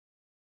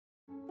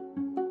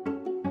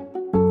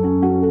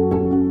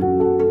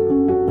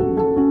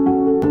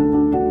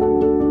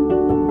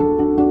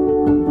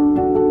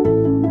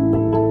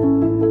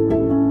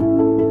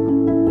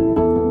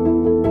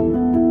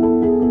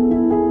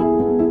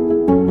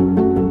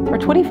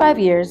25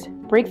 years,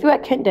 Breakthrough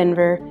at Kent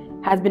Denver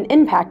has been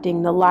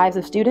impacting the lives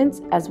of students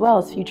as well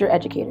as future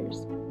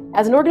educators.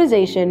 As an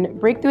organization,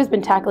 Breakthrough has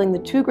been tackling the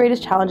two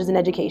greatest challenges in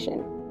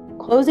education: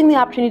 closing the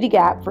opportunity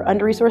gap for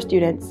under-resourced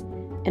students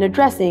and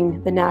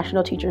addressing the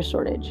national teacher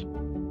shortage.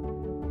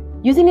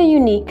 Using a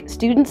unique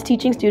students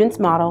teaching students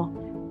model,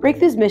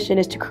 Breakthrough's mission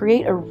is to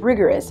create a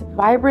rigorous,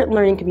 vibrant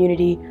learning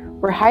community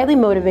where highly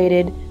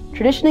motivated,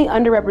 traditionally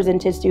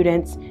underrepresented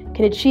students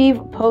can achieve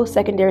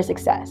post-secondary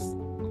success,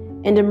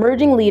 and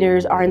emerging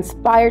leaders are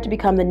inspired to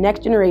become the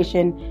next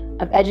generation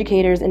of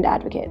educators and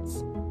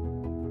advocates.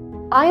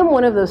 I am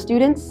one of those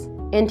students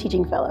and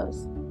teaching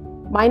fellows.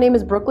 My name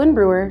is Brooklyn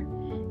Brewer,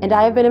 and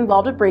I have been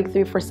involved with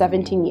Breakthrough for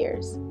 17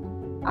 years.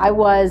 I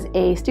was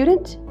a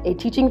student, a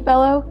teaching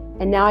fellow,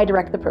 and now I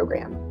direct the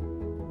program.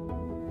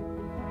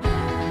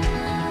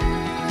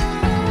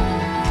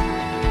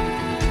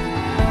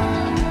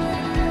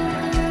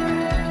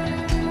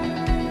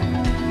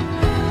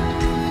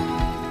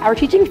 Our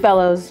teaching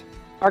fellows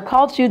are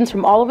college students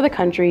from all over the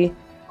country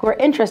who are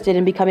interested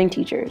in becoming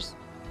teachers.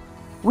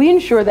 We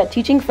ensure that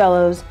teaching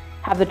fellows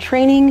have the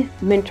training,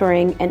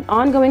 mentoring, and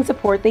ongoing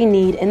support they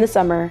need in the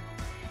summer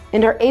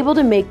and are able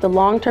to make the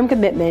long-term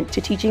commitment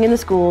to teaching in the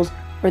schools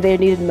where they are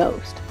needed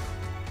most.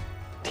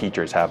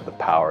 Teachers have the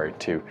power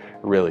to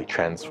really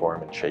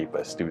transform and shape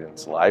a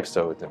student's life,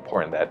 so it's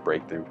important that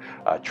Breakthrough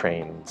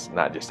trains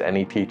not just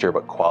any teacher,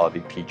 but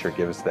quality teacher,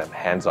 gives them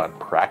hands-on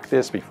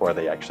practice before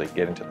they actually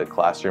get into the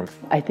classroom.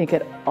 I think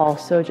it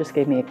also just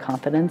gave me a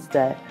confidence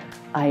that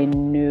I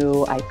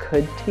knew I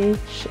could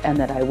teach and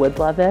that I would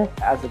love it.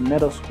 As a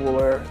middle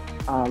schooler,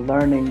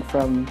 learning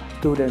from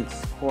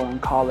students who are in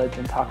college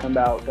and talking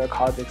about their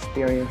college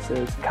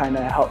experiences kind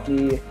of helped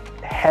me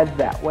head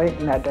that way,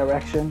 in that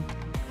direction.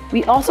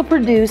 We also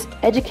produce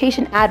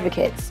education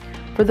advocates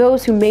for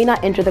those who may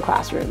not enter the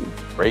classroom.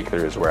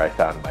 Breakthrough is where I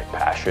found my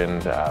passion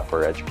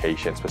for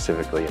education,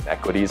 specifically in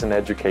equities in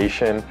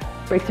education.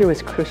 Breakthrough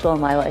was crucial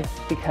in my life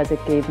because it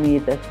gave me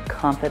the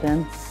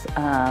confidence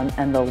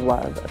and the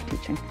love of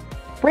teaching.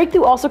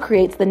 Breakthrough also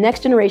creates the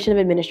next generation of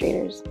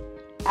administrators.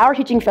 Our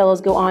teaching fellows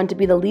go on to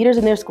be the leaders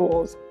in their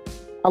schools.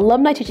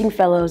 Alumni teaching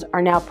fellows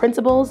are now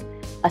principals,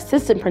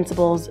 assistant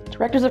principals,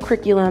 directors of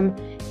curriculum,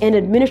 and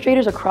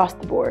administrators across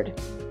the board.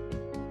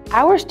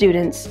 Our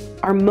students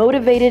are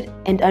motivated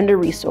and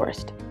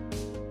under-resourced.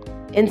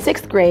 In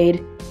 6th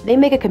grade, they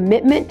make a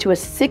commitment to a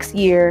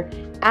 6-year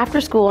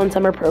after-school and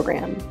summer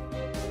program.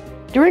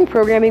 During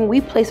programming,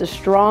 we place a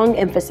strong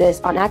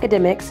emphasis on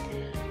academics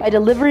by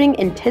delivering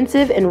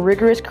intensive and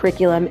rigorous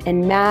curriculum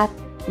in math,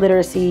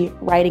 literacy,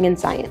 writing, and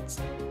science,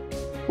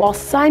 while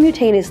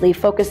simultaneously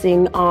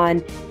focusing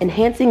on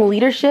enhancing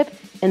leadership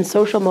and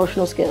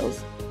social-emotional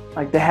skills.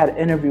 Like, they had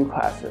interview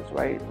classes,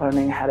 right?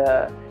 Learning how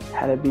to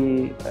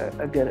be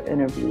a good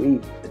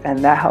interviewee. And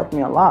that helped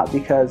me a lot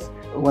because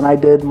when I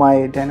did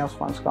my Daniel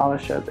Swan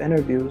Scholarship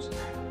interviews,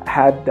 I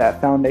had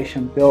that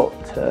foundation built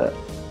to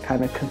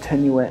kind of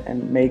continue it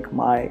and make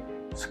my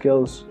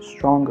skills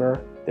stronger,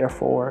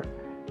 therefore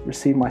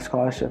receive my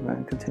scholarship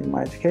and continue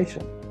my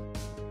education.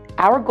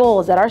 Our goal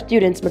is that our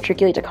students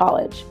matriculate to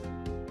college.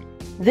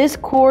 This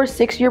core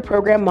 6-year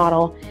program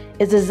model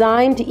is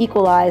designed to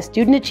equalize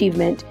student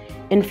achievement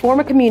and form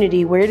a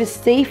community where it is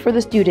safe for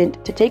the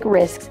student to take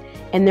risks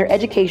in their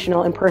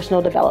educational and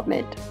personal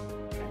development.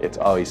 It's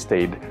always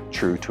stayed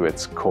true to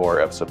its core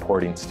of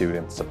supporting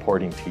students,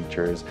 supporting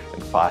teachers,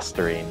 and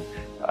fostering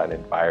an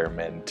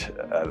environment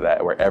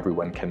where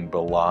everyone can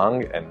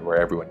belong and where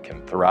everyone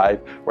can thrive,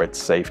 where it's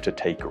safe to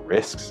take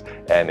risks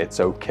and it's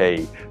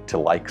okay to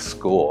like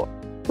school.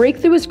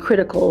 Breakthrough is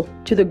critical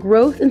to the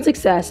growth and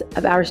success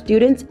of our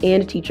students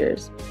and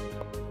teachers.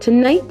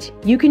 Tonight,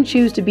 you can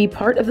choose to be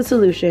part of the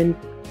solution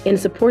and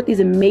support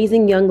these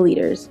amazing young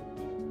leaders.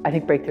 I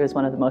think Breakthrough is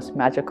one of the most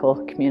magical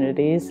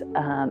communities,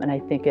 and I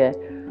think it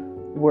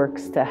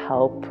works to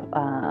help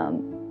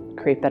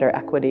create better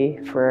equity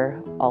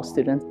for all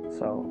students.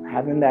 So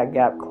having that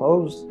gap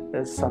closed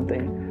is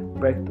something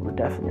Breakthrough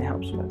definitely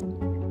helps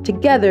with.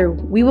 Together,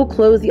 we will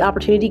close the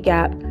opportunity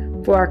gap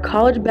for our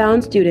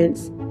college-bound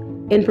students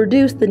and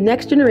produce the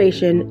next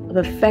generation of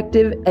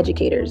effective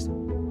educators.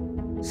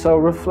 So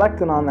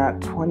reflecting on that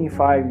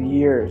 25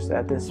 years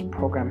that this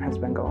program has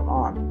been going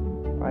on,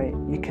 right?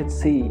 You could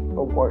see it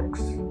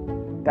works.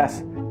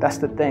 That's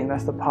the thing,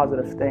 that's the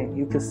positive thing.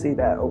 You could see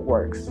that it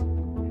works.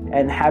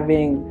 And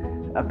having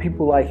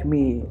people like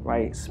me,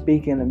 right,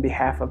 speaking on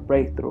behalf of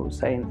Breakthrough,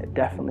 saying it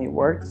definitely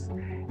works,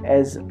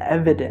 as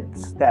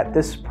evidence that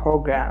this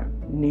program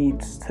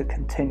needs to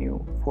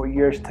continue for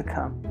years to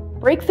come.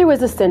 Breakthrough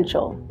is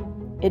essential.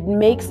 It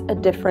makes a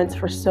difference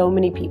for so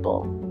many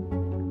people.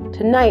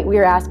 Tonight, we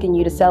are asking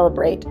you to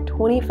celebrate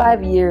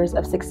 25 years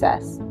of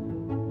success.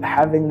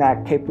 Having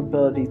that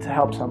capability to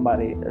help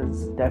somebody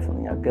is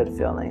definitely a good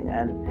feeling,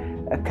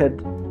 and it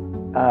could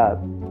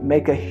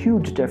make a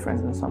huge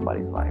difference in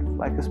somebody's life.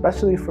 Like,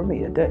 especially for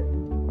me, it did,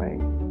 right?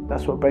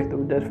 That's what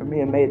Breakthrough did for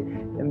me. It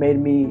made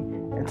me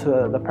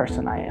into the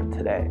person I am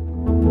today.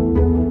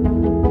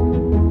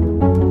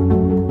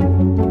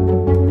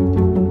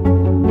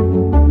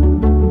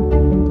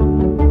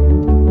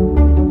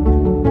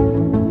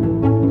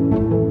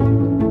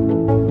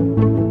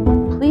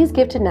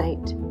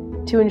 tonight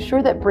to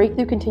ensure that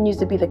Breakthrough continues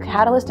to be the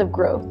catalyst of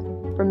growth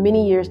for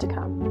many years to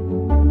come.